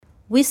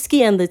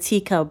Whiskey and the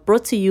Teacup,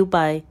 brought to you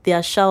by the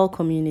Ashao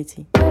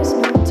community.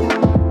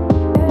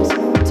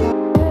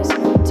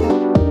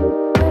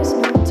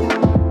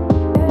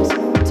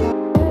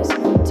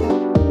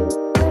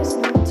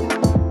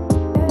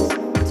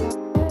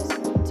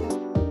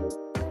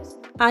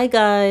 Hi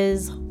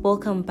guys,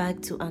 welcome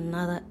back to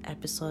another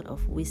episode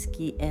of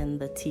Whiskey and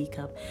the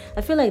Teacup.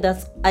 I feel like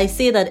I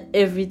say that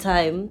every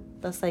time.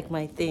 That's like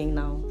my thing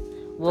now.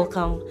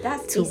 Welcome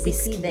to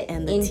Whiskey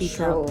and the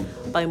Teacup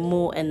by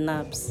Mo and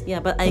Nabs.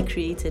 Yeah, but I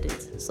created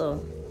it.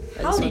 So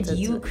how did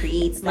you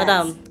create that?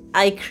 Madam,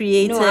 I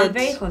created... No, I'm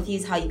very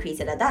confused how you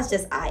created that. That's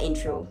just our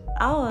intro.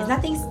 It's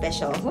nothing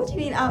special. What do you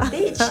mean, our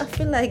bitch? I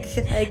feel like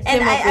I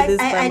came up with this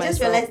by I myself.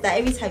 just realized that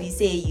every time you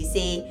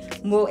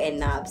say Mo and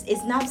Nabs.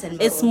 It's Nabs and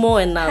Mo. It's Mo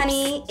and Nabs.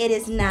 Honey, it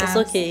is Nabs. It's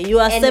okay. You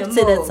accept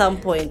it at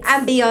some point.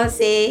 I'm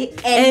Beyonce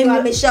and you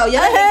are Michelle.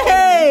 You're not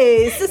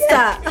Hey, sister.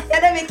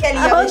 You're not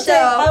Kelly. You're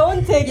Michelle. I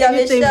won't take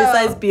anything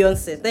besides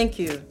Beyonce. Thank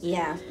you.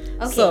 Yeah.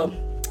 Okay. So,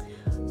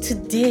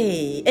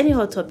 today, any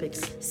hot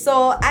topics?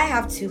 So I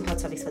have two hot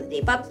topics for the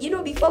day. But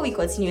before we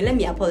continue, let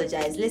me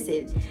apologize.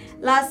 Listen,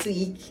 last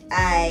week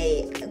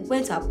I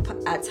went to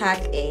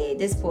attack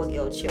this poor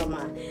girl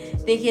Chioma,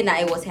 thinking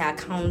that it was her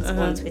account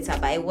on Twitter,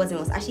 but it wasn't.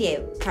 It was actually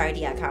a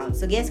parody account.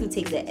 So guess who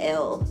takes the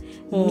L?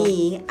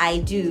 Me. I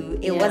do.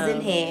 It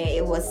wasn't her.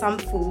 It was some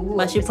fool who.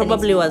 But she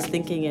probably was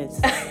thinking it.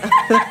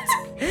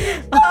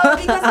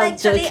 Because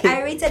actually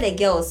I rated a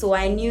girl, so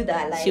I knew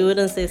that she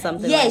wouldn't say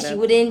something. Yeah, like she that.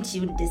 wouldn't. She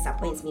would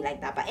disappoint me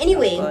like that. But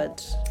anyway,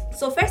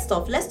 so first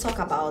off, let's talk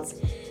about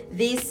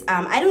this.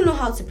 I don't know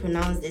how to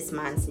pronounce this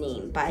man's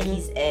name, but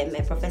he's a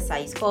professor.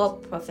 He's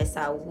called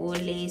Professor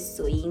Wole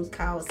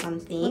Soyinka or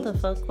something. What the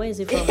fuck? Where is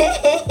he from?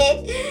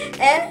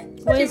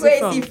 Where is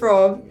he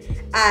from?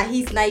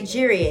 He's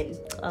Nigerian.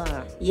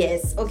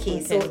 Yes.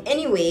 Okay. So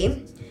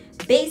anyway,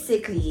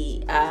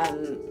 basically,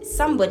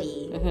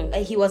 somebody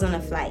he was on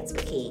a flight,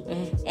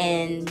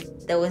 and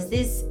there was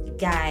this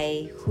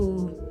guy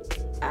who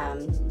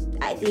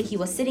I think he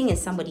was sitting in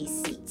somebody's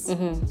seat.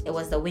 It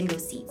was the window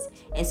seat,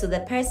 and so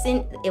the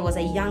person, it was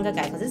a younger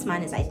guy, because this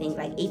man is, I think,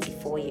 like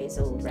 84 years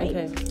old,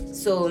 right?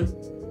 So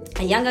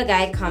a younger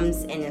guy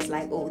comes and is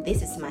like, oh,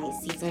 this is my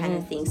seat, kind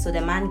of thing. So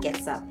the man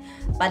gets up,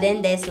 but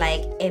then there's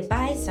like a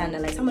bystander,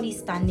 like somebody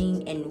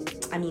standing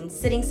and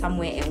sitting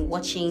somewhere and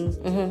watching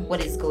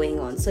what is going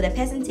on. So the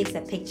person takes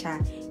a picture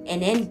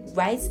and then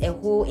writes a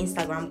whole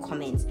Instagram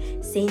comment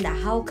saying that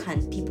how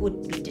can people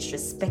be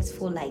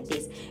disrespectful like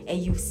this? And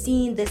you've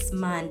seen this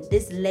man,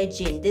 this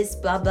legend, this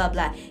blah blah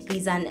blah.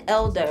 He's an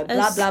elder,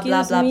 blah blah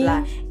blah blah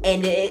blah.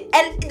 And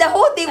the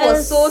whole thing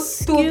was so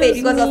stupid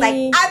because I was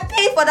like, I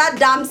paid for that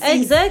damn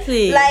seat.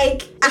 Exactly.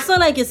 Like, it's not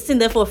like it's sitting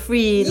there for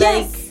free.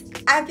 Yes.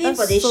 Like, I paid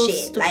for this shit.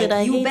 Stupid. Like,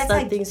 I you hate better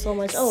that thing so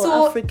much.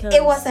 So Africans.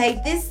 it was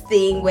like this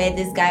thing where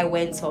this guy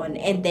went on,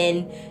 and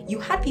then you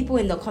had people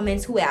in the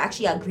comments who were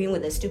actually agreeing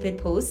with the stupid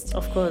post.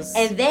 Of course.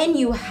 And then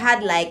you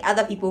had like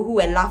other people who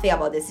were laughing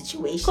about the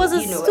situation. Because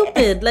it's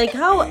stupid. Like,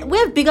 how we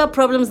have bigger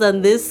problems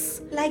than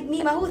this. Like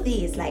me, my whole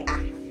thing is like,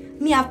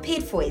 me, I've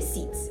paid for a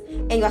seat,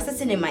 and you are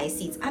sitting in my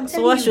seat. I'm telling you.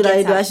 So what should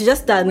I do? I should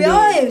just stand We're there.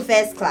 all in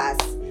first class.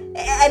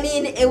 I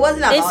mean, it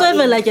wasn't about it's not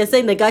even like you're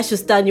saying the guy should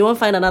stand, you won't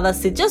find another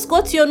seat. Just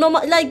go to your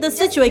normal, like the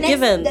seat you were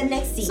given. The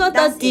next seat. It's not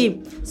that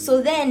deep.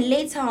 So then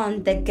later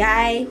on, the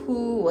guy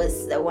who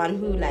was the one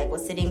who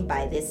was sitting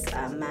by this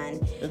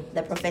man,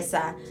 the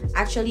professor,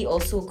 actually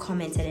also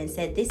commented and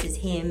said, this is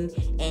him.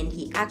 And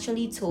he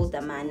actually told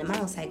the man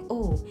was like,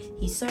 oh,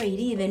 he's sorry, he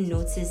didn't even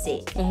notice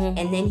it.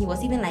 And then he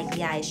was even like,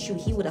 yeah, it's true,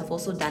 he would have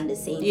also done the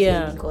same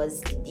thing,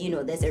 because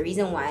there's a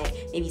reason why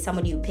maybe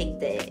somebody who picked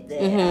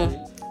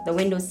the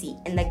window seat.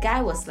 And the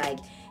guy was like,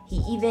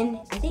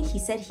 I think he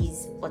said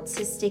he's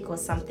autistic or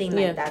something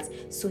like that,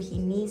 so he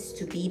needs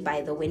to be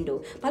by the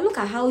window. But look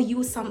at how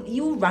you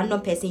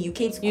random person, you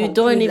came to conclude. You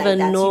don't even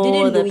like know you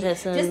didn't the know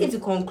person. You just came to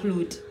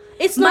conclude.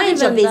 It's not Mind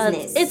even your that.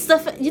 business. It's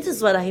this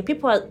is what I hate.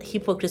 People are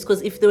hypocrites,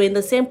 because if they were in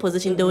the same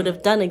position, they would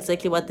have done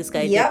exactly what this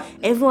guy did.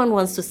 Everyone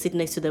wants to sit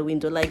next to the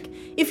window. Like,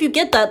 if you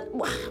get that,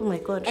 oh my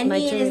god. And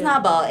it's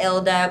not about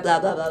elder, blah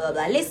blah blah blah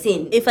blah.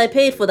 Listen, if I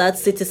paid for that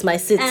seat, it's my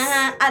seat.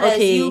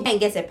 Okay, you can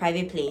get a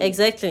private plane.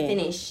 Exactly.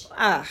 Finish.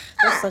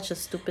 That's such a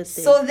stupid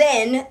thing. So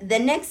then the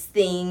next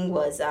thing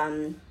was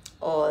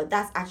or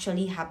that's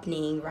actually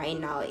happening right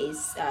now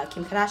is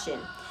Kim Kardashian.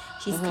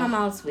 She's come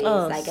out with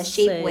like a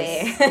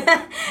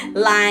shapewear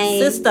line.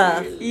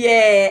 Sister.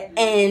 Yeah.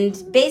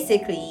 And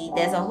basically,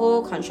 there's a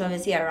whole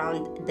controversy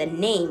around the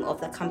name of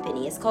the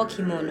company. It's called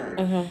Kimono.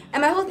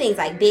 And my whole thing is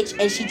like, bitch,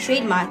 and she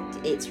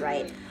trademarked it,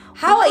 right?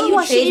 How are you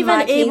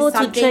trademarking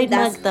something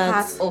that's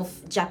part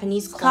of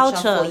Japanese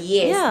culture for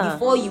years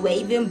before you were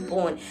even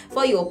born,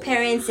 before your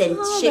parents and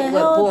shit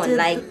were born?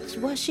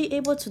 Was she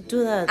able to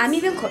do that?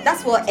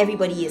 That's what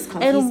everybody is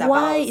confused about. And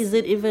why is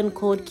it even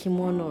called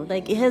kimono?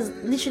 Like, it has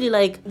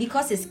literally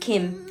because it's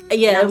Kim.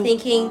 Yeah, and I'm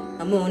thinking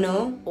a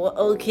mono.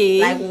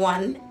 Okay. Like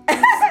one.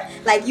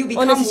 Like you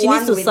become honestly, she one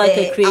needs to with start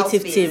the a creative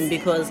outfits. team,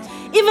 because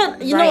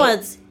even you know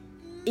what?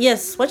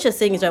 Yes, what you're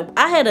saying is right.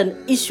 I had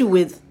an issue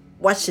with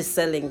what she's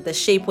selling, the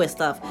shapewear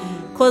stuff,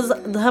 because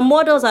her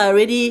models are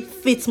already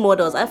fit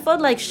models. I felt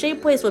like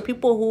shapewear is for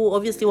people who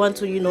obviously want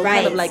to,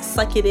 kind of like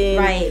suck it in.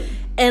 Right.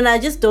 And I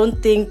just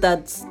don't think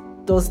that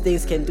those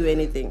things can do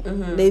anything.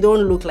 They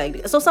don't look like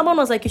it. So someone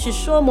was like, you should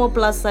show more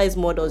plus size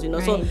models,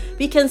 Right. So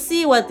we can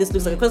see what this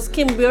looks like. Because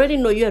Kim, we already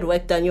know you had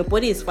work done. Your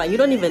body is fine. You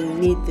don't even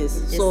need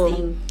this.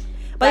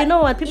 But you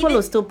know what? People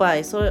will still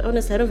buy. So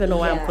honestly, I don't even know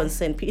why I'm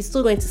concerned. It's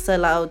still going to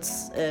sell out.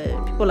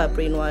 People are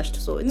brainwashed.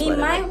 So it's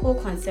whatever. My whole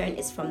concern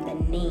is from the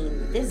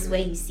name. This is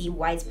where you see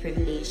white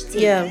privilege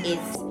take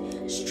its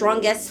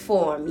strongest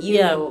form. You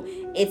know,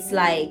 it's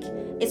like,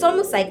 it's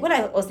almost like what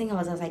I was thinking.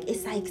 I was like,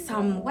 it's like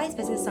some white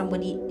person, somewhere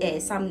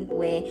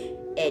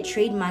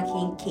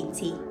trademarking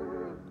Kente.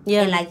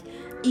 Yeah, and like.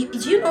 Do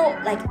you know,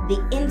 like,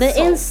 the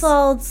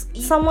insults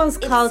someone's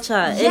culture,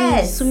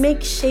 and to make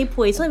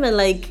shapewear, it's not even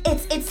like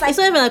it's like, it's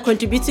not even like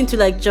contributing to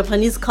like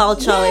Japanese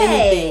culture or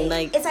anything.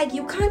 Like, it's like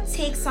you can't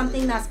take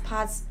something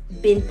that's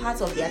been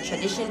part of their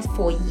traditions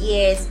for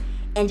years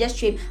and just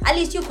trade. At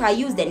least you can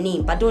use the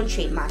name, but don't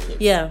trademark it.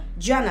 Yeah,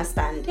 do you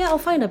understand? Yeah, I'll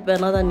find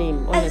another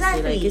name. Honestly,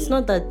 exactly. Like, it's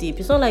not that deep.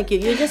 It's not like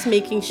you're just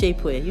making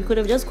shapewear. You could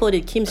have just called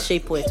it Kim's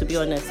Shapewear, to be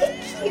honest.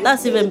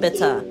 That's even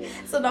better.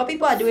 So now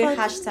people are doing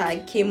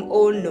hashtag Kim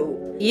Oh No.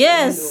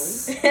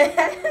 Yes.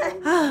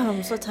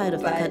 I'm so tired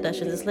of the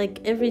Kardashians. It's like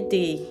every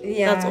day.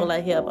 Yeah. That's all I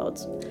hear about.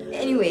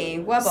 Anyway,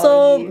 what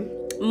about you?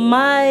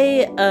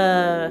 My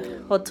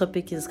hot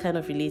topic is kind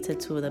of related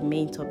to the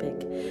main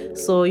topic.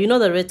 So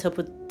the Red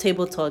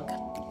Table Talk,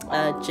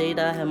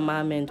 Jada, her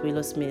mom, and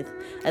Willow Smith.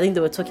 I think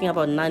they were talking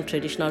about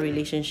non-traditional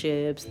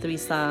relationships,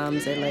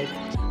 threesomes, and like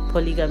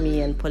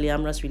polygamy and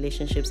polyamorous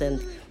relationships. And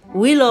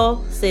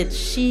Willow said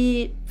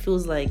she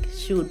feels like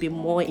she would be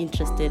more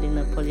interested in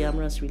a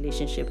polyamorous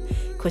relationship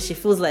because she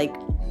feels like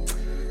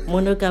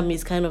monogamy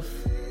is kind of,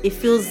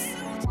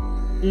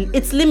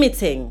 it's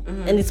limiting,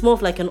 and it's more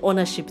of like an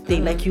ownership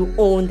thing. Like, you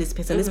own this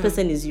person. This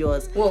person is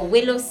yours. Well,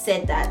 Willow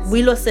said that.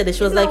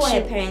 She was like, what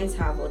her parents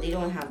have, or they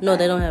don't have that? No,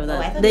 they don't have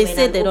that. They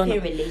said they don't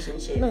have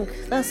relationship. Look,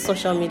 that's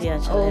social media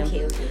actually. Oh,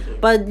 okay.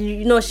 But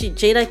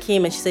Jada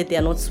came and she said they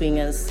are not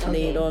swingers. Okay.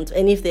 They don't,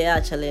 and if they are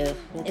actually,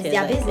 it's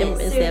their business.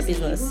 It's their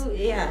business.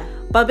 Yeah.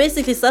 But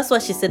basically, so that's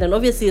what she said, and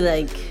obviously,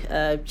 like,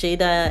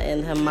 Jada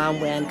and her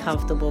mom were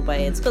uncomfortable by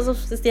it because of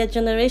it's their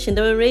generation.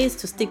 They were raised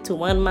to stick to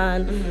one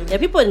man. There are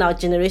people in our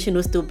generation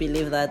who still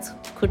believe that.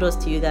 Kudos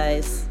to you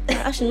guys.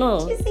 Actually,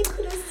 no. Did you say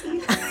kudos to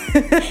you?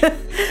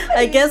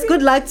 I guess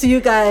good luck to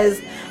you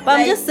guys. But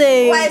I'm just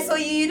saying. Why? So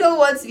you don't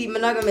want to be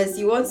monogamous?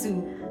 You want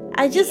to?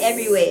 I just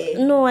everywhere.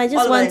 No, I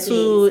just want to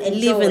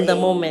live in the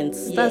moment.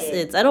 That's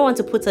it. I don't want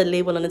to put a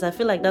label on it. I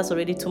feel like that's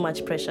already too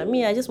much pressure.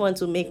 Me, I just want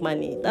to make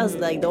money. That's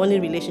like the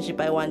only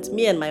relationship I want.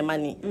 Me and my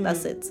money.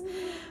 That's it.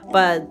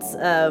 But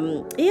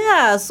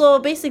so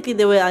basically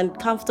they were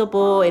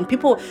uncomfortable, and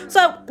people,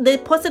 so they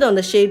posted on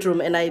the Shade Room,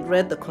 and I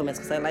read the comments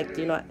because I liked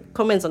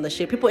comments on the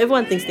Shade.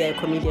 Everyone thinks they're a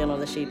comedian on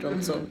the Shade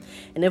Room. So,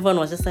 and everyone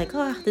was just like,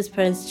 this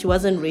parents, she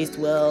wasn't raised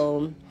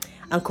well.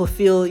 Uncle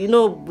Phil,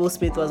 Will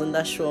Smith was on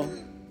that show,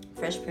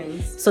 Fresh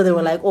Prince. So they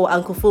were like,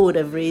 Uncle Phil would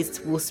have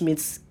raised Will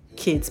Smith's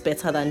kids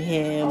better than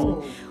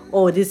him.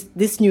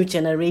 This new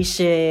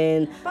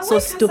generation, so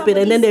stupid.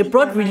 And then they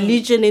brought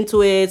religion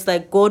into it. It's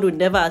like God would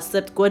never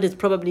accept. God is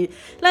probably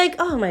like,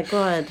 oh my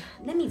God.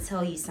 Let me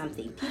tell you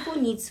something. People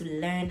need to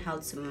learn how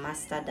to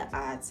master the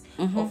art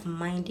of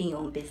minding your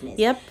own business.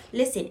 Yep.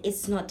 Listen,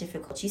 it's not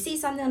difficult. You see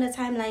something on the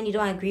timeline you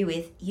don't agree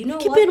with, keep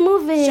it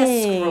moving.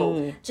 Just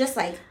scroll. Just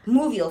like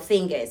move your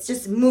fingers.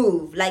 Just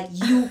move. Like,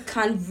 you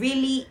can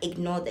really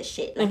ignore the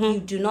shit. Like, you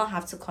do not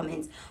have to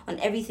comment on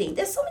everything.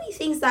 There's so many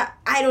things that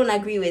I don't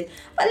agree with.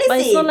 But listen,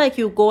 it's not like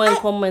you go and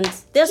comment.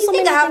 There's so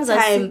many things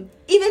I have time.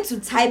 Even to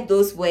type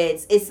those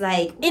words, it's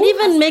like, it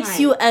even makes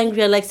you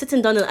angrier, like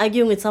sitting down and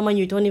arguing with someone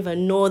you don't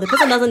even know. The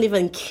person doesn't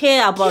even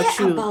care about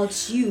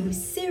you.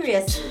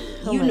 Seriously.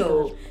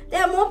 God.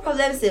 There are more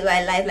problems in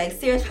my life, like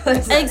serious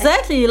problems.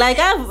 Exactly. Like,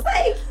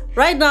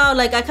 right now,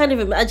 like,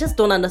 I just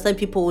don't understand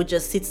people who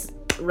just sit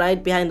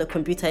right behind the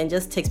computer and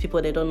just text people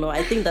they don't know.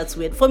 I think that's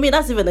weird. For me,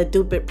 that's even a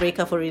deal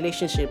breaker for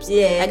relationships.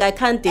 Yeah. Like, I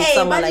can't date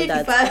someone like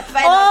that.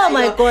 Oh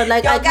my God.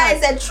 Like, your guy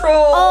is a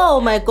troll. Oh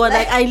my God.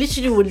 Like, I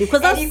literally would leave.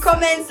 And he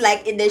comments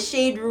like in the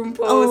Shade Room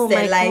post. Oh my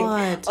and like,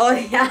 God. Oh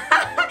yeah.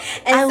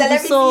 And I would be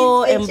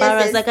so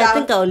embarrassed. Like, I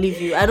think I'll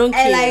leave you. I don't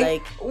care.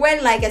 Like,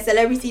 when like a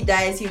celebrity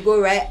dies, you go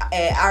right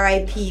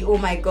R.I.P. Oh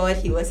my God,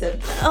 he was a.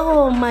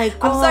 Oh my God.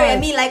 I'm sorry. I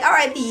mean, like,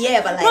 R.I.P.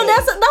 Yeah, but like. No,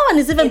 that one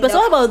is even better.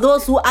 What about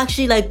those who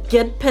actually like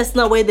get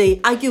personal, where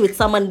they argue with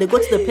someone, they go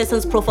to the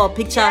person's profile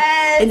picture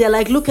and they're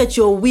like, look at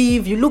your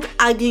weave, you look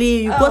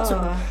ugly, you got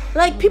to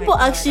like, people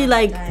actually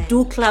like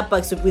do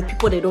clapbacks with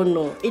people they don't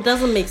know. It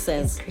doesn't make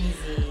sense.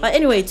 But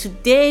anyway,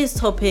 today's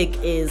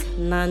topic is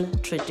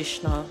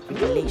non-traditional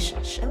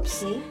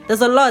relationships. Okay.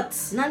 There's a lot.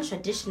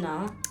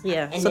 Non-traditional.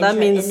 Yeah. And so that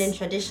means. And then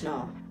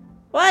traditional.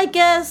 Well, I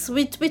guess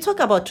we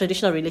talk about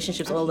traditional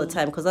relationships all the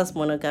time because that's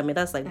monogamy.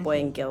 That's like boy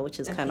and girl, which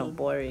is kind of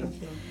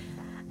boring.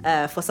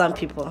 for some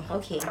people.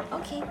 Okay.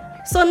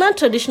 So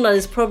non-traditional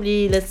is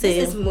probably, let's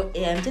say, this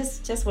is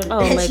just one.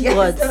 Oh my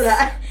god!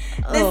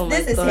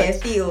 This is her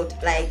field.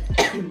 Like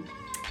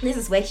this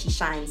is where she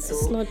shines. So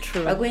it's not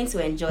true. We're going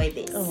to enjoy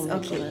this.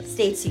 Okay, god.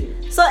 Stay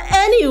tuned. So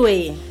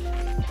anyway,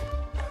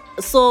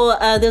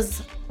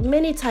 there's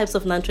many types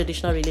of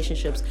non-traditional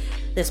relationships.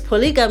 There's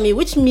polygamy,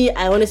 which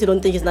I honestly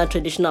don't think is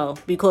non-traditional,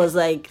 because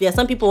like there are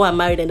some people who are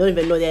married and don't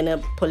even know they're in a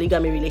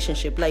polygamy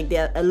relationship. Like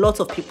there are a lot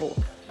of people,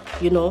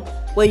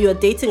 where you're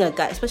dating a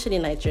guy, especially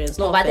Nigerians.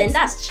 No, but then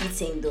that's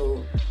cheating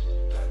though.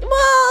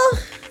 Well,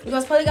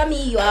 because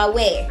polygamy, you are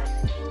aware.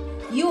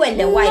 You and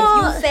the wife,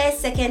 you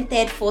first, second,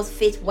 third, fourth,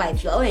 fifth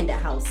wife, you're all in the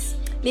house.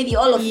 Maybe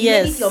all of you,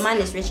 maybe if your man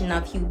is rich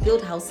enough, he'll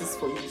build houses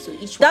for you. So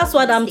each That's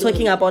what I'm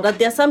talking about. That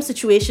there are some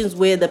situations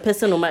where the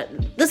person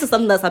this is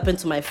something that's happened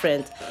to my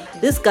friend.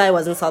 This guy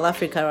was in South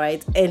Africa,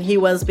 right? And he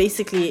was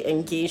basically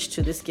engaged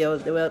to this girl.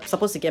 They were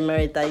supposed to get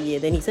married that year.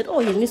 Then he said,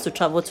 he needs to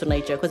travel to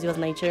Nigeria because he was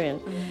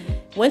Nigerian.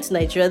 Went to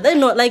Nigeria.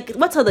 Then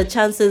what are the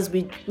chances?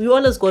 We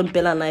always go in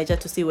Bella, Nigeria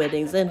to see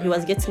weddings. Then he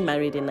was getting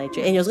married in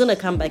Nigeria. And he was going to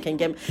come back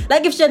and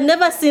if she had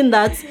never seen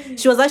that,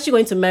 she was actually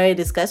going to marry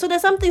this guy. So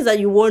there's some things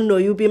that you won't know.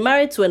 You'll be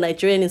married to a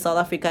Nigerian in South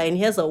Africa and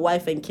he has a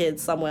wife and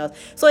kids somewhere else.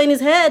 So in his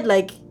head,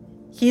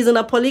 he's in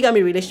a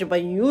polygamy relationship,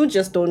 but you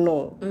just don't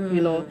know,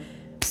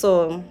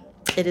 So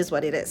it is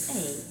what it is.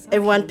 Hey, okay.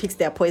 Everyone picks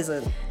their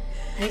poison.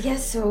 I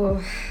guess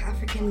so.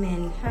 African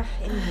men.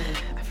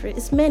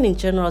 It's men in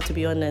general, to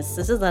be honest.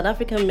 It's just that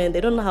African men,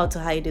 they don't know how to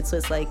hide it. So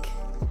it's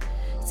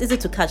easy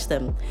to catch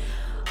them.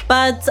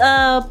 But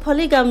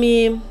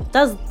polygamy,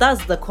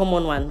 that's the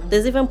common one.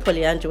 There's even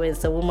polyandry, where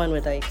it's a woman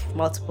with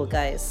multiple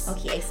guys.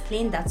 Okay,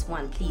 explain that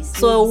one, please.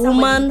 So a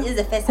woman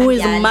who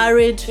is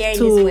married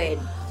to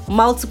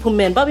multiple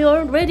men. But we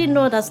already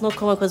know that's not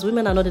common because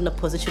women are not in a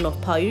position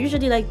of power.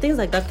 Usually things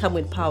like that come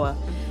with power.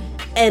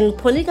 And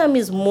polygamy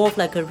is more of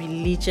a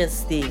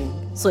religious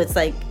thing. So it's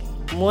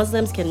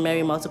Muslims can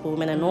marry multiple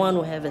women and no one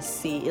will have a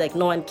say.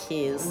 No one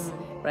cares,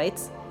 right?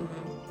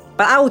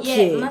 But I would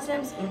care.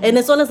 Muslims, and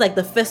it's almost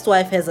the first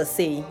wife has a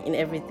say in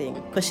everything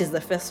because she's the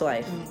first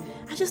wife.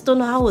 I just don't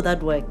know how would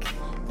that work.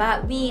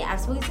 But I've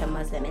spoken to a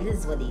Muslim and this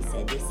is what they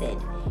said. They said,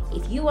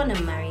 if you want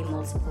to marry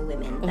multiple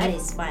women, that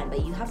is fine,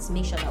 but you have to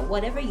make sure that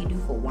whatever you do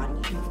for one,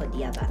 you do for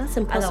the other. That's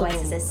impossible.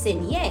 Otherwise, it's a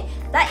sin. Yeah,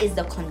 that is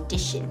the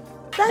condition.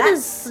 That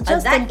is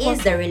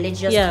the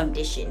religious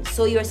condition.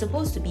 So you're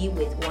supposed to be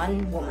with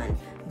one woman,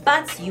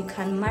 but you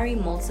can marry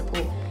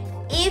multiple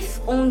if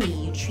only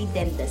you treat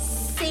them the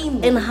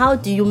same way. And how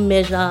do you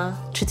measure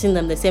treating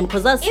them the same?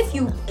 Because that's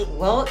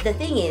the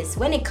thing is,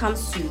 when it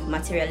comes to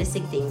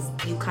materialistic things,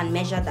 you can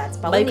measure that.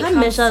 But when you can't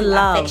measure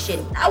love.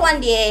 Affection, that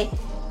one day,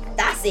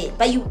 that's it.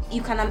 But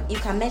you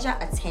can measure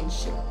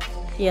attention.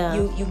 Yeah.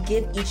 You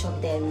give each of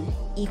them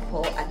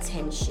equal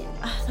attention.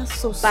 That's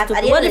so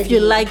stupid. What if you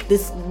like the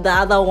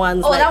other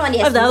ones? That one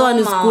is if the other one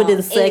is good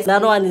in sex, the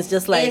other one is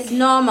just it's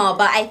normal.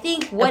 But I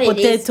think what it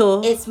is,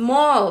 it's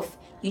more of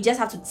you just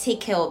have to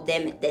take care of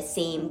them the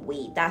same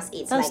way. That's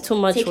it. That's too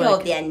much take work. Care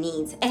of their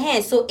needs.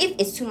 So if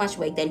it's too much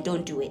work, then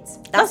don't do it.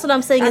 That's what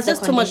I'm saying. It's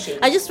just too much.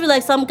 I just feel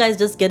like some guys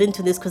just get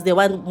into this because they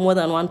want more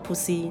than one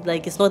pussy.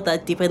 It's not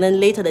that deep. And then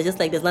later they're just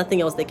there's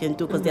nothing else they can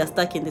do because they're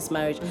stuck in this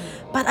marriage.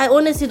 But I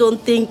honestly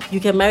don't think you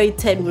can marry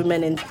 10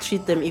 women and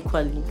treat them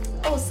equally.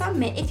 Some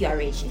men, if you are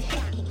rich.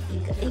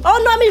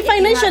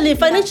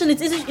 Financially,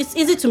 it's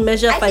easy to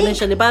measure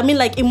financially, but I mean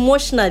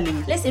emotionally.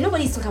 Listen,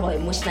 nobody's talking about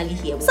emotionally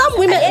here. Some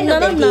women, at the end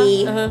of the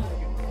day,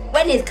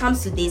 when it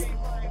comes to this,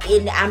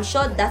 I'm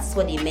sure that's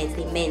what they meant.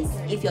 They meant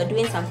if you're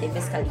doing something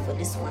physically for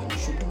this one, you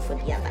should do for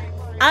the other.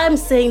 I'm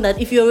saying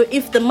that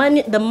if the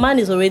man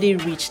is already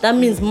rich, that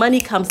means money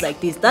comes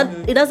like this. That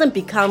it doesn't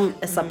become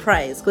a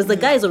surprise because the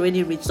guy is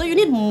already rich. So you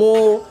need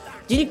more.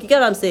 You get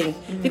what I'm saying?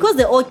 Because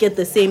they all get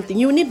the same thing.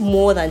 You need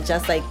more than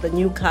just the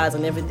new cars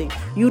and everything.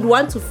 You'd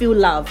want to feel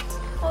loved.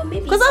 Or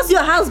maybe because that's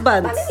your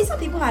husband. But maybe some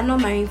people are not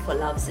marrying for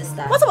love,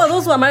 sister. What about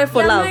those who are married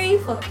for love?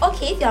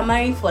 If you're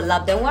marrying for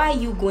love, then why are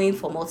you going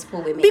for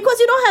multiple women? Because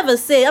you don't have a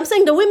say. I'm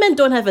saying the women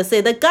don't have a say.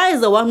 The guy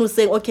is the one who's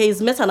saying, okay,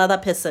 he's met another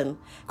person.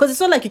 Because it's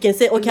not like you can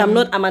say, okay,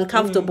 I'm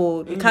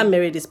uncomfortable. You can't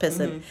marry this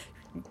person.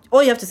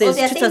 All you have to say is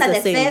treat us the same.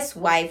 They're saying that the first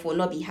wife will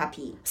not be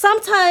happy.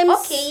 Sometimes.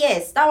 Okay,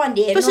 yes, that one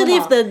day. Especially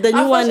if the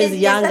new one is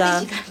younger.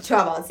 Yes, she can't do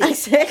about it.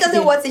 Exactly. Because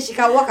it wants it, she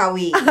can walk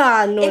away.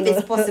 If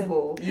it's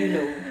possible,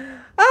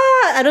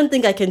 I don't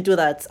think I can do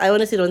that. I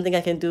honestly don't think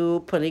I can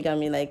do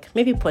polygamy.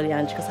 Maybe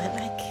polyandry because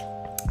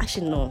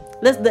actually no.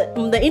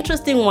 The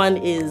interesting one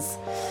is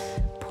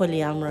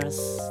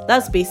polyamorous.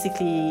 That's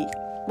basically.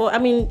 Well, I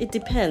mean, it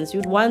depends.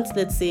 You'd want,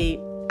 let's say,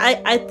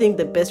 I think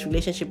the best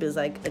relationship is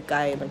a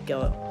guy and a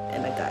girl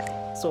and a guy.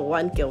 So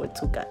one girl with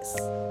two guys.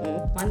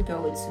 One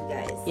girl with two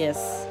guys.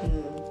 Yes.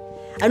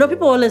 I know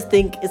people always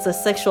think it's a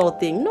sexual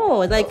thing.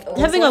 No,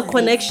 having a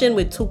connection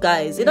with two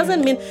guys. It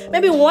doesn't mean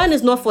maybe one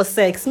is not for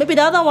sex. Maybe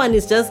the other one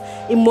is just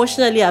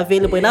emotionally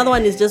available. Another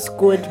one is just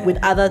good with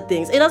other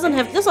things. It doesn't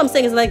have. That's what I'm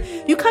saying.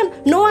 It's you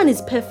can't. No one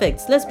is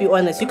perfect. Let's be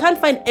honest. You can't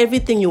find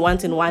everything you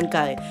want in one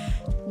guy.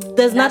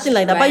 there's nothing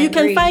like that. But you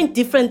can find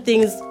different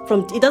things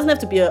from. It doesn't have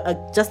to be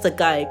just a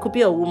guy. It could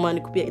be a woman.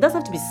 It doesn't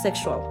have to be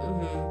sexual.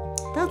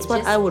 That's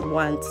what I would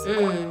want.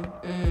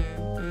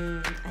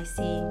 I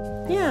see.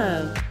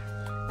 Yeah.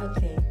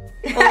 Okay.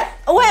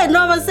 Wait, no,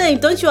 I'm saying,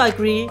 don't you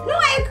agree? No,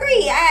 I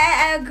agree.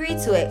 I agree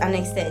to an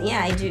extent.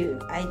 Yeah, I do.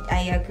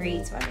 I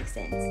agree to an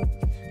extent.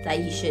 That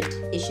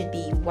it should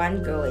be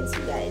one girl and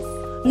two guys.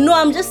 No,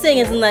 I'm just saying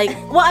it's like,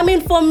 well, I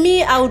mean, for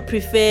me, I would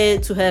prefer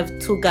to have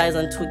 2 guys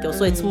and 2 girls,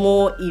 so it's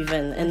more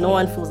even, and no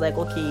one feels like,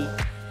 okay,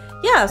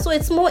 yeah, so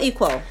it's more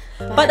equal.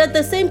 But at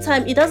the same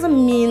time, it doesn't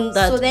mean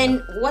that. So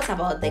then, what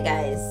about the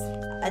guys?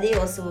 Are they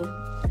also?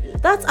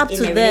 That's up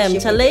to them.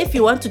 Chale, if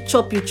you want to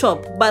chop, you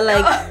chop. But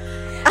like.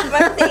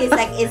 But the thing is,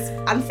 like, it's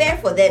unfair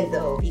for them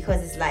though,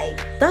 because it's like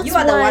you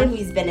are the one who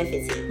is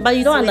benefiting. But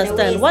you don't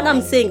understand what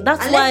I'm saying.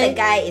 That's unless the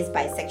guy is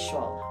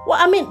bisexual. Well,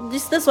 I mean,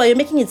 that's why you're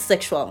making it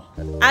sexual.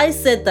 I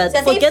said that.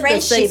 So forget the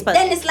sex part.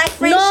 Then it's like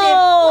friendship.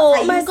 No,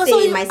 oh my God. So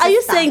are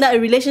you saying that a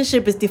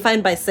relationship is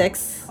defined by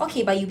sex?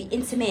 Okay, but you be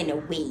intimate in a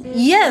way.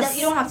 Yes.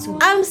 You don't have to.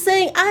 I'm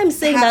saying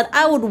that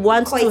I would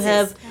want to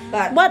have.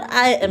 But what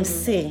I am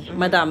saying,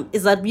 madam,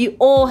 is that we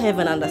all have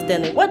an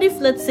understanding. What if,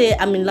 let's say,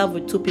 I'm in love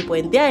with 2 people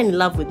and they're in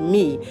love with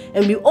me,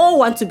 and we all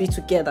want to be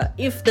together?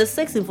 If there's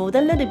sex involved,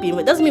 then let it be.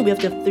 It doesn't mean we have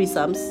to have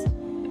threesomes.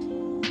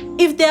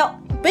 If they're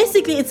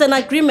basically, it's an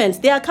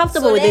agreement. They are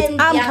comfortable with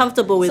it. I'm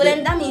comfortable with it. So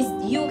then that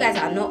means you guys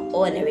are not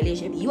all in a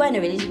relationship. You are in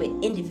a relationship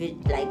with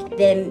individual, like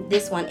them,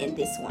 this one and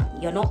this one.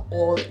 You're not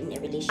all in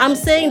a relationship. I'm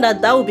saying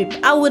that would be.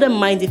 I wouldn't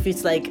mind if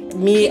it's like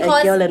me, a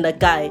girl, and a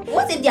guy.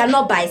 What if they are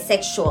not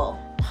bisexual?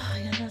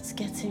 You're not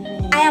getting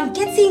me. I am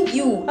getting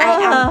you. I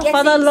am getting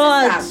Father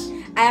Lord.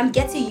 I am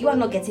getting you. You are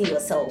not getting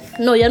yourself.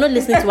 No, you're not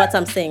listening to what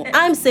I'm saying.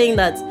 I'm saying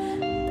that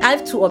I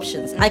have 2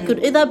 options. I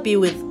could either be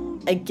with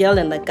a girl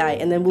and a guy,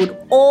 and then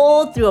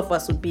all 3 of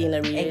us would be in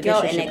a relationship. A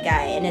girl and a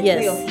guy, and the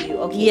 3 of you.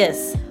 Okay.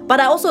 Yes, but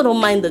I also don't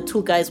mind the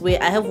 2 guys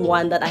where I have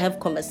one that I have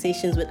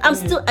conversations with.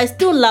 I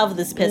still love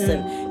this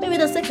person. Maybe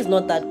the sex is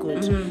not that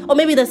good, or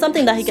maybe there's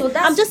something that he can.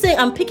 I'm just saying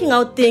I'm picking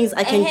out things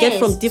I can get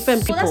from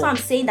different people. So that's what I'm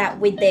saying, that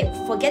with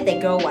forget the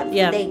girl one.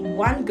 Yeah. The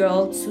 1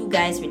 girl, 2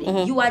 guys,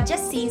 really. You are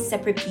just seeing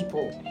separate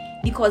people.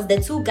 Because the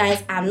 2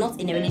 guys are not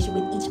in a relationship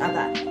with each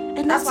other.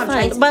 And that's what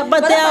I'm trying to,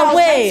 but they are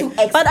aware.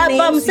 But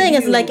I'm saying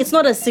it's like, it's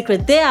not a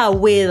secret. They are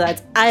aware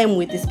that I am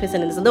with this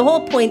person. And the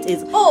whole point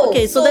is,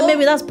 okay, so then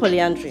maybe that's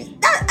polyandry.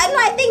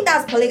 I think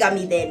that's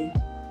polygamy then.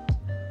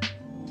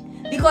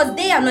 Because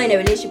they are not in a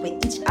relationship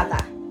with each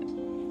other.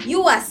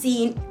 You are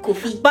seeing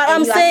Kofi, but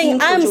I'm saying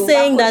that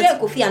Kofi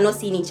and Kofi are not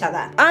seeing each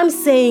other. I'm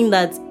saying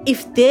that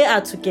if they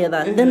are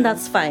together, then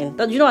that's fine.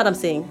 You know what I'm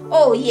saying?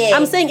 Oh yeah.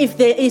 I'm saying if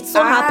it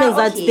so happens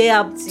that they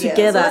are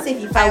together. So if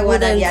you find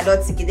one and they are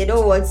not together, they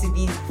don't want to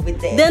be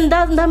with them. Then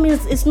that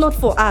means it's not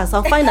for us.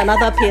 I'll find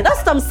another pair. That's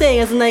what I'm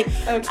saying. It's like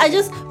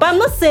but I'm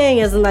not saying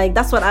it's like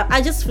that's what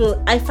I just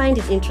feel. I find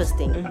it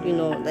interesting. You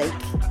know, like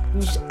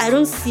I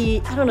don't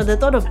know, the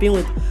thought of being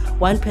with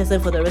one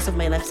person for the rest of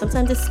my life.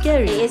 Sometimes it's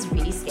scary. It is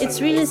really scary.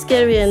 It's really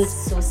scary and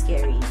so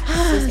scary.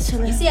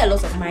 You see a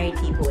lot of married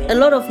people. A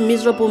lot of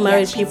miserable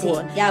married people.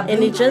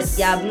 And it just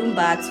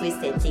Bloomberg,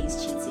 twisted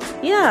things,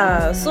 cheating.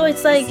 Yeah, so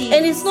it's like,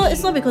 and it's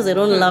not because they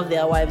don't love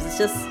their wives. It's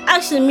just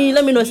actually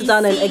let me sit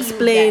down and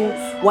explain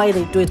why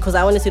they do it, because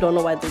I honestly don't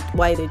know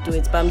why they do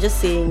it. But I'm just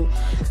saying,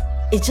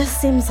 it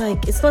just seems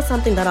like it's not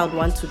something that I would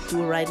want to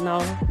do right now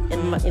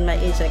in my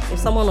age. Like if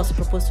someone was to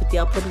propose to me,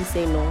 I'll probably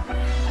say no.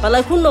 But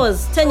like who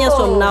knows? 10 years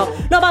from now.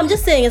 No, but I'm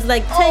just saying it's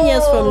like 10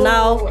 years from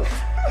now.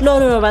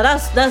 No, but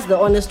that's the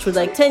honest truth.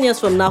 Like 10 years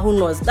from now, who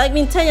knows? Like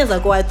 10 years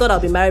ago, I thought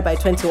I'd be married by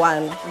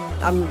 21.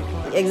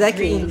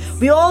 Exactly.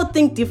 We all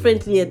think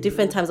differently at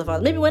different times of our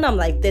life. Maybe when I'm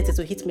like 30,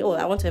 so hit me. Oh,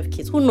 I want to have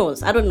kids. Who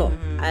knows? I don't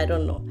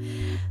know.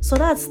 So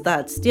that's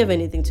that. Do you have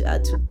anything to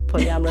add to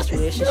polyamorous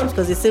relationships?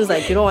 Because it seems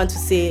like you don't want to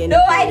say anything.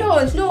 No, I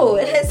don't. No,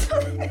 it's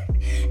not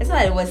that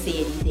I won't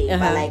say anything.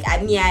 But like,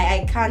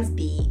 I can't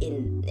be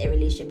in a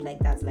relationship like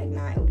that. Like,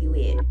 nah, it would be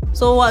weird.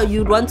 So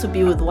you'd want to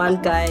be with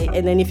one guy,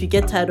 and then if you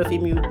get tired of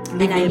him, you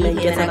leave him and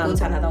get another. I go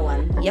to another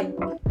one. Yep.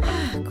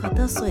 God,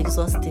 that's so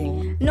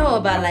exhausting.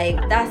 No, but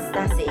like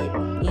that's it.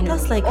 You know,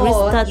 that's like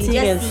restarting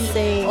and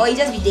saying. Or you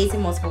just be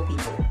dating multiple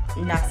people,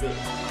 and that's it.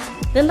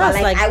 Then that's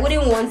but like I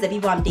wouldn't want the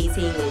people I'm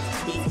dating with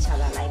to date each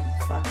other. Like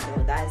fuck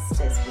no, that's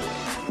just weird.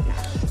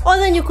 Or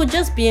then you could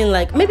just be in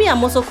like, maybe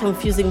I'm also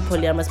confusing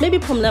polyamorous. Maybe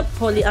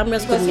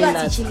polyamorous could mean that. You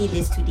are teaching me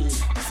this today.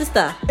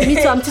 Sister, me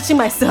too, I'm teaching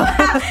myself.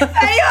 You are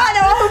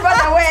the one who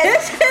brought the word.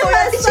 So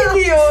you're teaching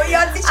me.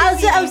 You're teaching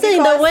me. I'm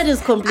saying the word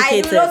is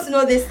complicated. I do not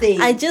know this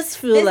thing. I just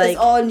feel this like is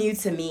all new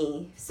to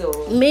me.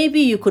 So maybe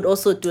you could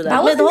also do that.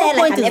 But wasn't there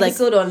like an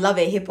episode on Love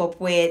and Hip Hop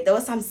where there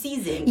was some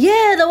season?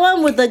 Yeah, the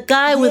one with the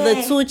guy with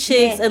the 2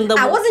 chicks and the.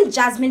 I wasn't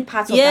Jasmine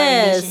part of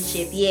that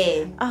relationship.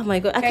 Yeah. Oh my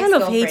god, I kind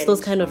of hate those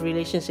kind of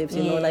relationships.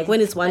 You know, like when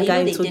it's one guy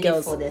and 2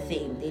 girls. For the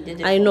thing. They did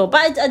it. I know,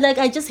 but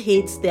I just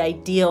hate the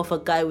idea of a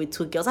guy with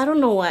 2 girls. I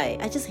don't know why.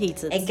 I just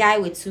hate it. A guy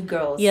with 2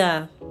 girls.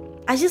 Yeah.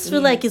 I just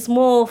feel like it's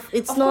more.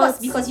 It's of not course,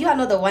 because you are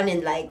not the one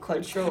in like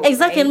control.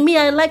 Exactly, right? and me,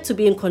 I like to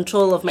be in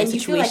control of my and you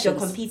situations. feel like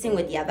you're competing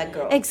with the other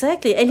girl.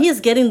 Exactly, and he's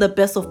getting the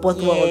best of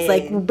both worlds.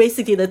 Like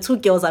basically, the two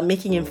girls are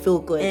making him feel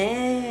good.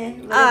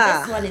 But the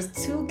best one is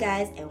 2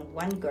 guys and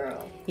 1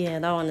 girl. Yeah,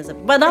 that one is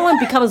but that one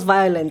becomes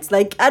violent.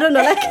 Like I don't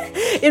know,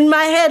 like in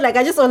my head, like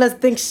I just always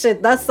think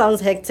shit. That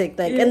sounds hectic.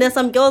 Like, and there's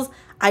some girls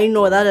I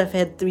know that have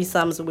had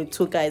threesomes with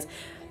 2 guys.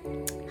 Oh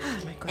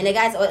my god! And the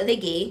guys, are they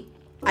gay?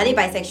 Are they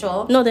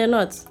bisexual? No, they're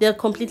not. They're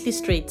completely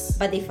straight.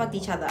 But they fucked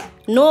each other.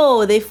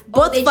 No, they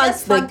both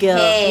fucked the girl.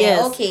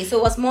 Yes. Okay, so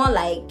it was more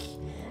like,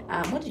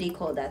 what do they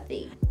call that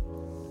thing?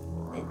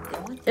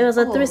 It was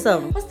a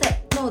threesome. What's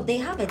that? No, they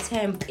have a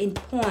term in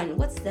porn.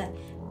 What's that?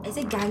 Is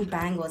it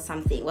gangbang or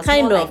something?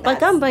 Kind of, but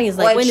gangbang is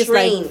like when it's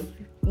like.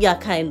 Yeah,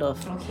 kind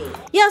of. Okay.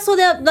 Yeah, so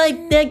there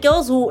are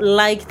girls who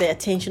like the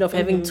attention of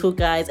having 2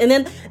 guys, and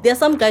then there are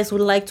some guys who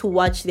like to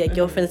watch their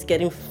girlfriends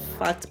getting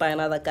fucked by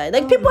another guy.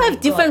 Like people have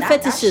different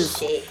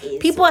fetishes.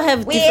 People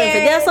have different.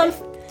 There are some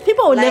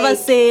people will never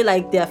say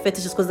like their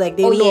fetishes because like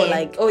they know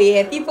like. Oh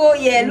yeah, people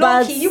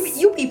low key.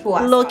 You people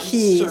are low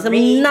key, some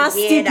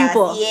nasty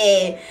people.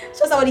 Yeah,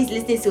 so somebody's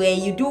listening to it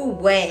and you do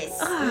worse.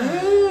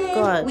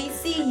 God. We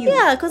see you.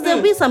 Yeah, because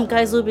there'll be some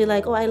guys who'll be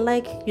like, oh, I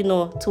like,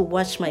 to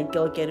watch my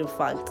girl getting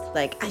fucked.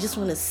 Like, I just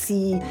want to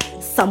see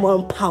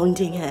someone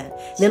pounding her.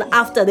 Then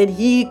after that,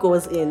 he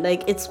goes in.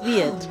 Like, it's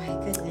weird. Oh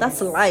my goodness. That's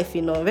life,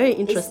 very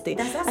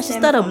interesting. I should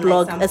start a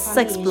blog, a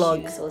sex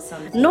blog.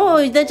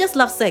 No, they just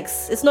love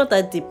sex. It's not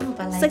that deep. No,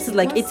 sex is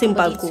like eating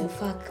banku. To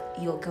fuck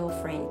your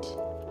girlfriend.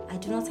 I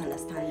do not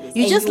understand this.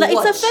 You just like,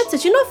 it's a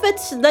fetish.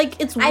 Fetish,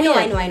 like, it's weird.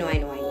 I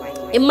know.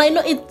 It might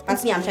not.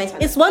 That's me. I'm trying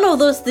to. It's one of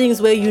those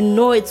things where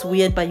it's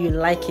weird, but you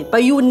like it.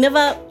 But you would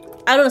never.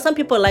 I don't know. Some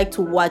people like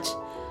to watch.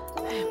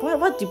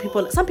 What do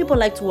people? Some people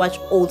like to watch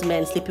old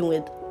men sleeping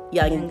with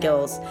young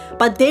girls,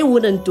 but they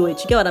wouldn't do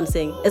it. You get what I'm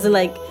saying? As in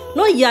like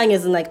not young,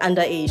 as in like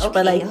underage,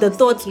 but like the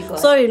thought.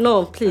 Sorry,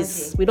 no,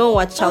 please. We don't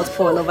watch child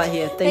porn over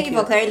here. Thank you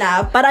for clearing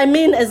that. But I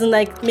mean, as in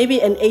like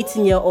maybe an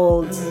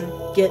 18-year-old.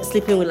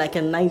 Sleeping with like a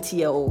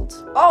 90-year-old.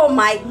 Oh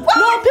my! What?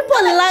 No,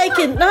 people like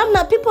it.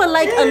 No, people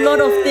like a lot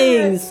of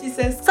things.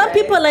 Some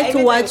people like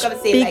to watch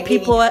big like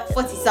people.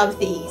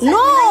 40-somethings.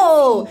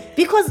 No,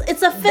 because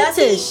it's a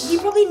fetish. He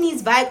probably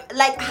needs vibe.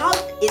 Like, how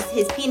is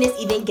his penis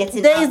even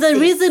getting? There is a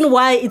reason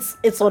why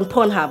it's on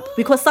Pornhub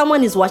because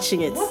someone is watching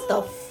it. What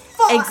the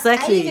fuck?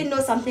 Exactly. I didn't even know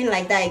something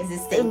like that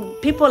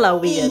existed. People are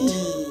weird.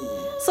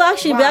 So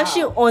actually, we're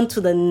actually on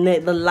to the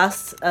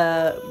last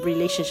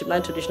relationship,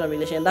 non-traditional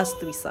relationship, and that's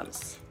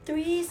threesomes.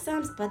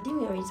 Threesomes, but didn't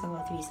we already talk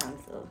about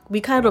threesomes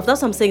though?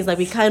 That's what I'm saying, is like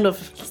we kind of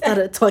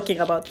started talking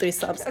about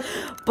threesomes.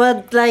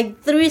 But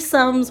like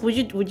threesomes,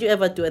 would you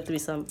ever do a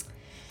threesome?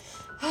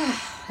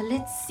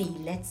 Let's see.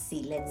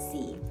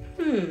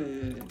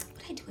 Would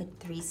I do a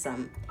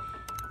threesome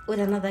with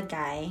another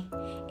guy?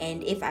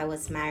 And if I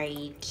was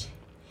married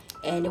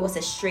and it was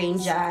a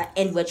stranger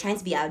and we're trying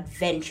to be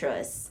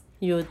adventurous,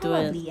 you would do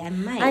it. I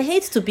might. I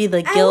hate to be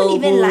the girl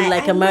who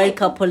like a married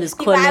couple is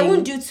calling. I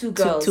won't do 2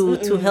 girls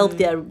to help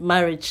their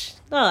marriage.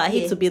 No, I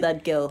hate to be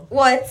that girl.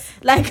 What?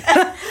 Like,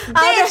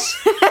 bitch,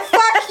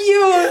 fuck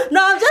you.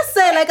 No, I'm just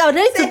saying, like, I would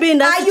hate to be in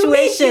that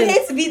situation. You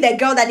hate to be the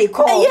girl that they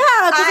call.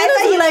 Yeah, because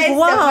I be like,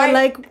 wow,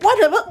 like,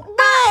 whatever.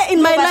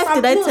 In my life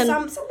did I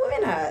tell? Some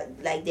women are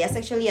like, they are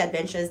sexually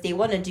adventurous. They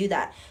want to do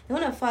that. They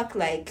want to fuck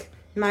like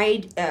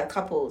married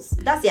couples.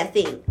 That's their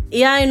thing.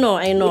 Yeah, I know.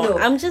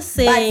 I'm just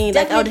saying,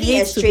 like, I would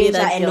hate to be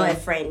that girl and not a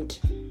friend.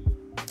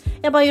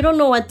 Yeah, but you don't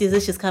know what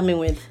disease she's coming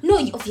with. No,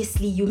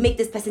 obviously you make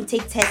this person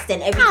take tests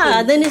and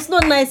everything. Then it's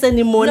not nice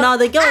anymore. No. Now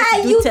the girl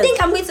has to do you tests.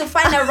 think I'm going to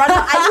find a runner?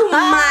 Are you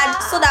mad?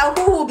 So that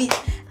who will be?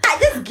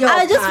 This girl.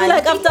 I just feel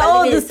like after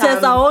all these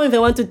tests, I won't even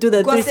want to do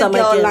the threesome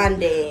again.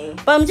 Landing.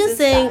 But I'm just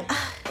saying.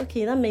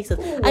 Okay, that makes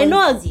sense. I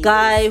know a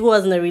guy who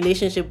was in a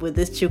relationship with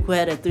this chick who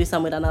had a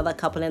threesome with another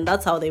couple, and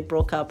that's how they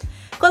broke up.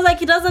 Because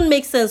like it doesn't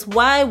make sense.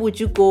 Why would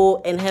you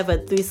go and have a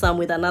threesome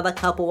with another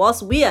couple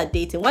whilst we are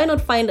dating? Why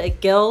not find a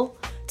girl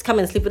to come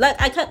and sleep with?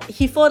 Like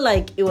he felt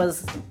like it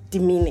was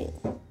demeaning.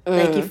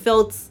 Like he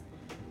felt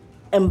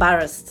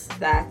embarrassed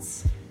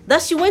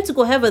that she went to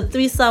go have a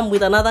threesome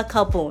with another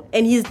couple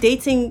and he's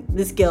dating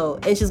this girl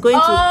and she's going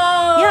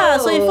to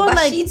so he felt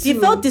like he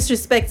felt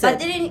disrespected.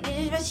 But I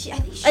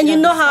think and you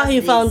know how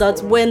he found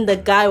out when the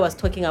guy was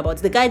talking about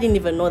it. The guy didn't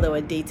even know they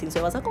were dating, so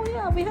he was like, oh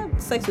yeah, we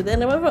had sex with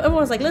them. And everyone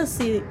was like, let's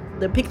see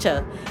the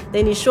picture.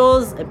 Then he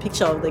shows a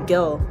picture of the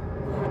girl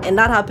and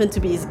that happened to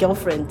be his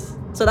girlfriend.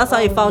 So that's how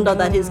he found out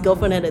that his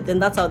girlfriend had it. Then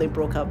that's how they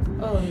broke up.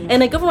 And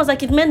the girlfriend was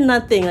like, it meant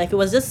nothing. Like, it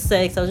was just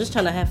sex. I was just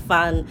trying to have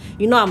fun.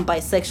 I'm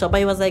bisexual. But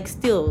he was like,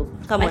 still,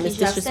 come on, it's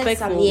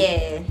disrespectful.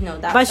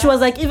 But she was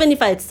like, even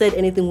if I had said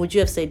anything, would you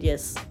have said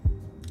yes?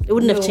 It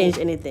wouldn't have changed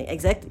anything.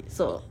 Exactly.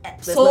 So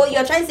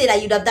you're trying to say that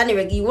you'd have done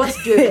it. You want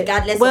to do it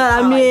regardless.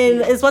 Well, I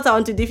mean, it's what I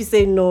want to do. If you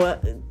say no,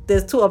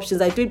 there's two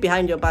options. I do it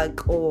behind your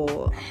back,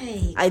 or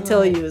I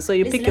tell you. So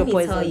you pick your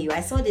poison. Let me tell you,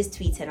 I saw this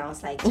tweet and I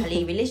was like,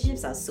 Charlie,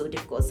 relationships are so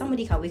difficult.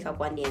 Somebody can wake up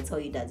one day and tell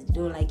you that they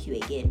don't like you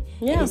again.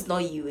 Yeah. And it's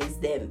not you, it's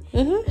them.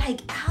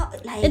 Like, how?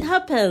 Like, it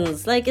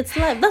happens. Like, it's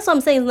like, that's what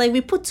I'm saying. Like,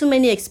 we put too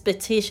many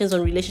expectations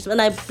on relationships.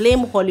 And I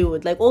blame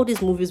Hollywood. Like, all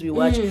these movies we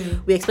watch,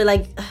 we expect,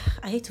 like,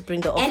 I hate to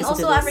bring the Office and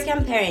also into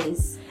African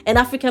parents. And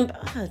African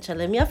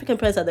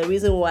parents are the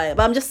reason why.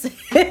 But I'm just saying,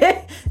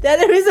 they're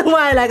the reason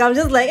why. Like, I'm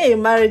just like, hey,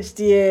 marriage,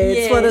 dear,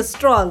 it's for the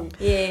strong.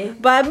 Yeah.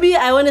 But me,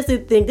 I honestly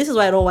think, this is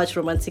why I don't watch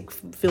romantic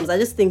films. I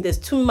just think there's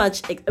too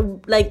much,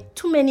 like,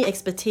 too many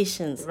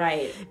expectations.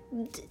 Right.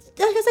 Like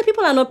I said,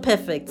 people are not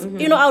perfect.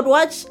 You know, I would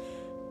watch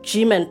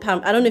Jim and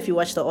Pam. I don't know if you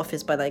watch The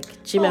Office, but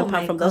like Jim and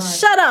Pam from The Office.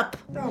 Shut up!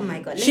 Oh my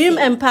God. Jim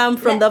and Pam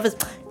from The Office.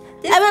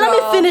 Let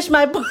me finish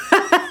my point.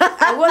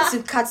 I want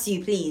to cut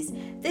you, please.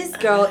 This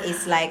girl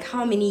is like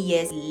how many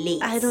years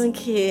late? I don't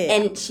care.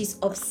 And she's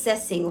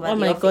obsessing over The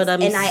Office. Oh my God,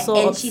 I'm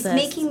so obsessed. She's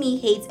making me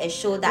hate a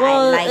show that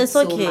I like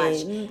so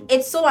much.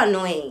 It's so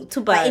annoying.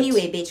 Too bad. But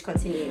anyway, bitch,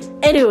 continue.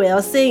 Anyway, I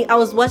was saying, I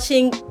was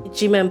watching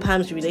Jim and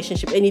Pam's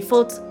relationship and it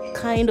felt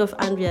kind of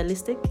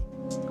unrealistic.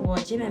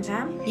 What, Jim and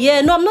Pam?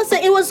 Yeah, no, I'm not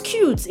saying it was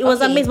cute. It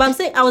was amazing. But I'm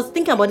saying, I was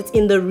thinking about it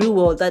in the real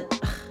world that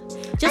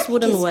just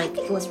wouldn't work. I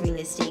think it was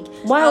realistic.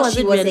 Why was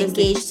it realistic? She was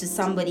engaged to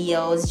somebody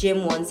else.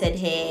 Jim wanted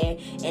her,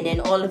 and then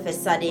all of a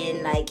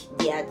sudden, like,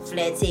 they are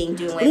flirting,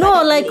 doing whatever.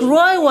 No, like,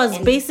 Roy was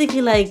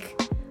basically like,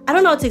 I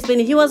don't know how to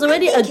explain it. He was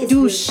already a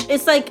douche.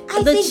 It's like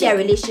I think their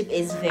relationship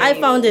is very I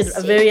found it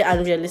very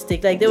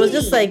unrealistic. Like, there was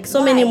just like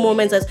so many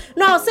moments.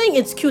 No, I was saying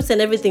it's cute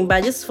and everything, but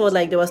I just felt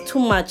like there was too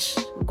much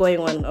going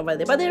on over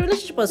there. But their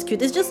relationship was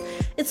cute.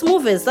 It's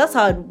movies. That's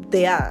how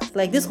they are.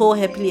 Like, this whole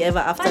happily ever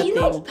after thing. But you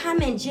know, thing.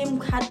 Pam and Jim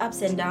had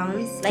ups and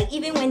downs. Like,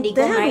 even when they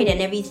got married and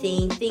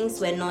everything,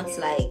 things were not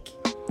like...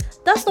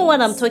 That's not what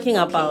I'm talking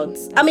about.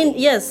 I mean,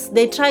 yes,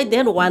 they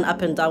had one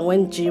up and down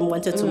when Jim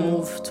wanted to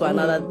move to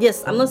another.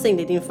 Yes, I'm not saying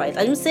they didn't fight.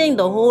 I'm saying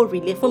the whole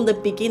from the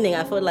beginning,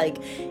 I felt like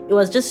it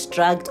was just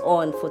dragged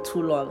on for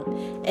too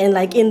long. And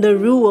like in the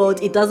real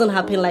world, it doesn't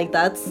happen like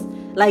that.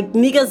 Like,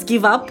 niggas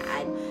give up.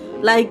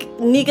 Like,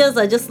 niggas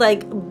are just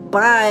like,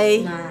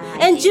 bye.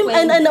 And Jim,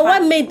 and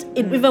what made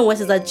it even worse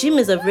is that Jim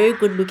is a very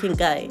good looking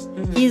guy.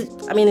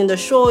 In the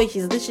show,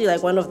 he's literally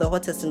like one of the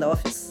hottest in The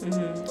Office.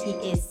 He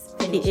is.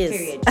 He is.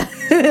 Period.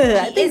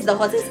 He is the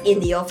hottest in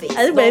The Office.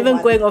 I think we're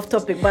even going off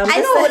topic, but I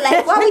know,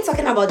 like, why are we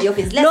talking about The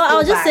Office?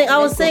 I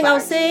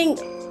was saying,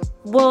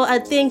 well, I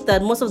think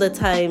that most of the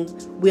time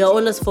we are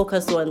always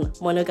focused on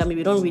monogamy.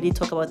 We don't really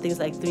talk about things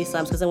like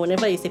threesomes, because then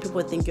whenever you say people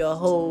think you're a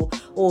hoe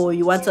or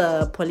you want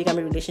a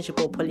polygamy relationship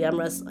or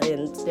polyamorous,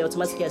 and they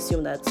automatically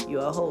assume that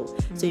you're a hoe.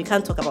 So you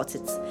can't talk about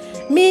it.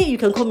 Me, you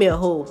can call me a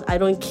hoe. I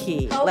don't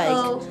care.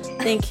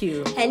 Thank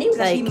you. Her name is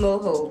actually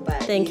Moho,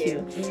 but thank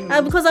you.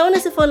 Because I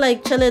honestly feel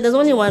like, Chale, there's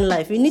only one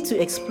life. You need to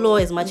explore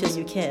as much as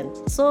you can.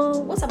 So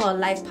what about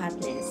life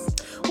partners?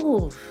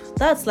 Oh,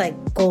 that's like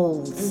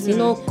goals. You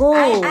know,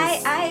 goals.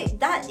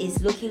 That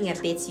is looking a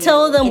bit.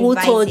 Tell them who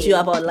told you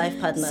about life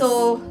partners.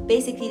 So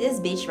basically, this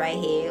bitch right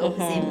here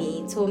opposite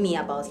me told me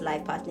about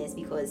life partners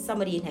because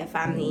somebody in her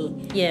family,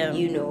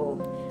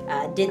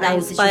 did that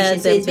whole situation.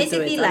 So it's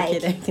basically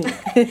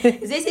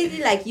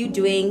like you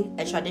doing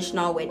a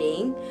traditional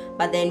wedding,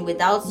 but then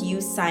without you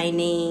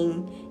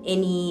signing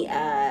any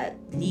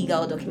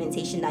legal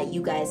documentation that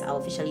you guys are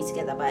officially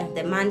together, but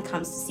the man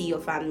comes to see your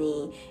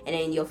family and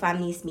then your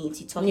families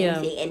meet, you talk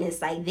everything, and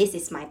it's like, this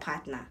is my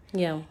partner,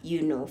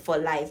 for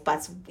life.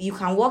 But you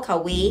can walk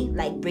away,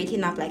 like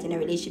breaking up like in a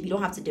relationship. You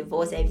don't have to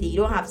divorce everything.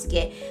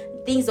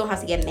 Things don't have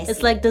to get messy.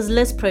 It's like there's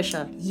less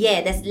pressure. Yeah,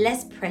 there's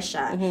less pressure.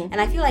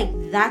 And I feel like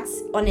that's,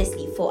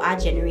 honestly, for our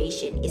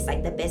generation, it's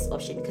like the best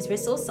option because we're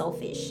so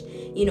selfish.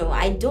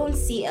 I don't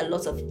see a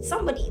lot of...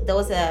 There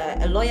was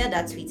a lawyer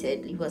that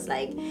tweeted, he was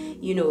like,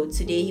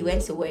 today he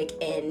went to work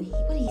and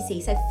what did he say?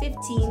 He said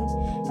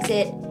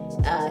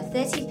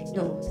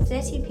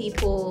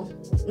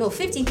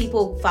 15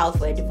 people filed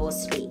for a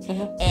divorce today.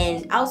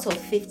 And out of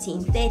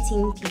 15,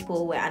 13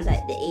 people were under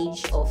the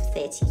age of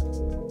 30.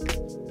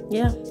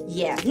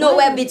 Yeah. No,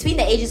 we're between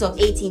the ages of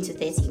 18 to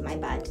 30. My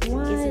bad.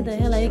 Why the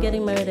hell are you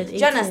getting married at 18? Do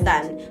you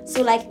understand?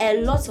 So, like, a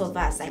lot of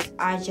us, like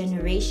our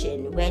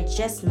generation, we're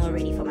just not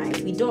ready for marriage.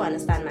 We don't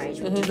understand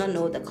marriage. We do not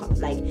know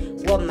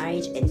what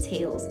marriage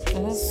entails.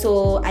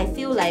 So, I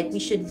feel like we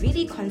should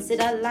really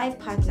consider life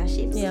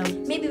partnerships. Yeah.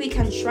 Maybe we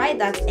can try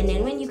that, and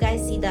then when you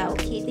guys see that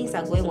okay, things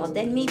are going well,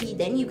 then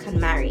you can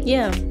marry.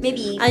 Yeah.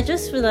 Maybe. I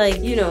just feel like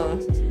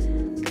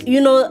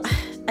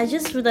I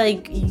just feel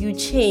like you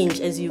change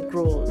as you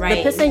grow. Right.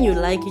 The person you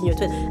like in your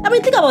 20s. I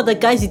mean, think about the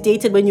guys you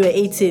dated when you were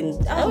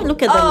 18. I mean,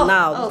 look at them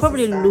now.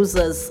 Probably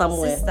losers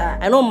somewhere. Sister.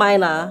 I know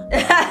mine are.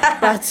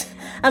 But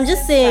I'm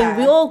just saying,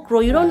 we all grow.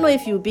 You don't know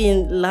if you'll be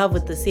in love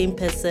with the same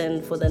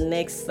person for the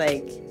next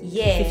 50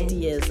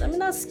 years. I mean,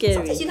 that's scary.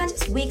 Sometimes you can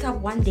just wake up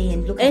one day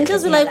and look and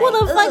just be like, what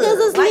the fuck is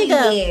this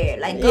nigga? Here?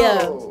 Like,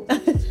 go,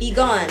 be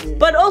gone.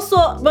 But also,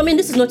 I mean,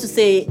 this is not to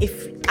say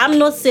I'm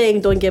not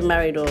saying don't get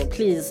married, or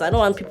please. I don't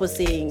want people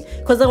saying,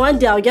 because then one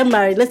day I'll get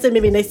married. Let's say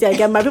maybe next year I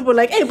get married. People are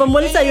like, hey, but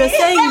Melissa, you're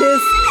saying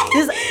this,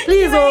 please,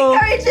 please.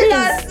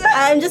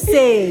 I'm just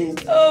saying,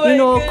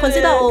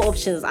 consider all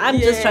options. I'm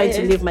just trying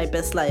to live my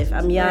best life.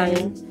 I'm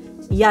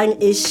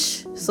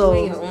young-ish, so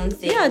doing your own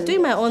thing. Yeah,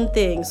 doing my own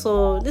thing.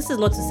 So this is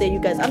not to say you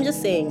guys. I'm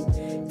just saying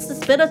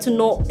it's better to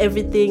know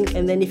everything,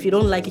 and then if you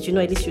don't like it,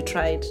 at least you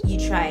tried.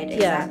 Exactly.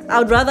 Yeah, I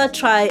would rather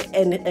try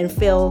and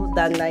fail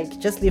than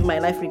just live my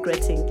life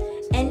regretting.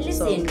 And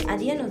listen, at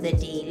the end of the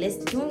day,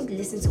 don't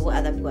listen to what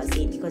other people are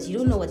saying, because you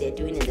don't know what they're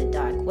doing in the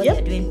dark, what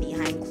they're doing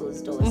behind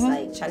closed doors.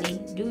 Like, Charlie,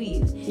 do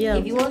you? Yeah.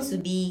 If you want to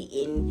be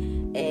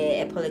in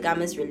a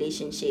polygamous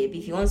relationship,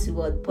 if you want to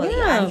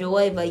polyandry,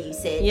 whatever you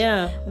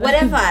said,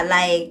 whatever,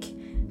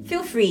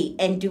 feel free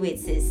and do it,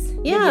 sis.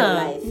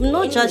 Yeah,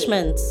 no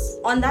judgments.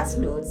 On that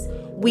note,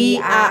 we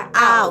are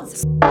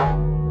out.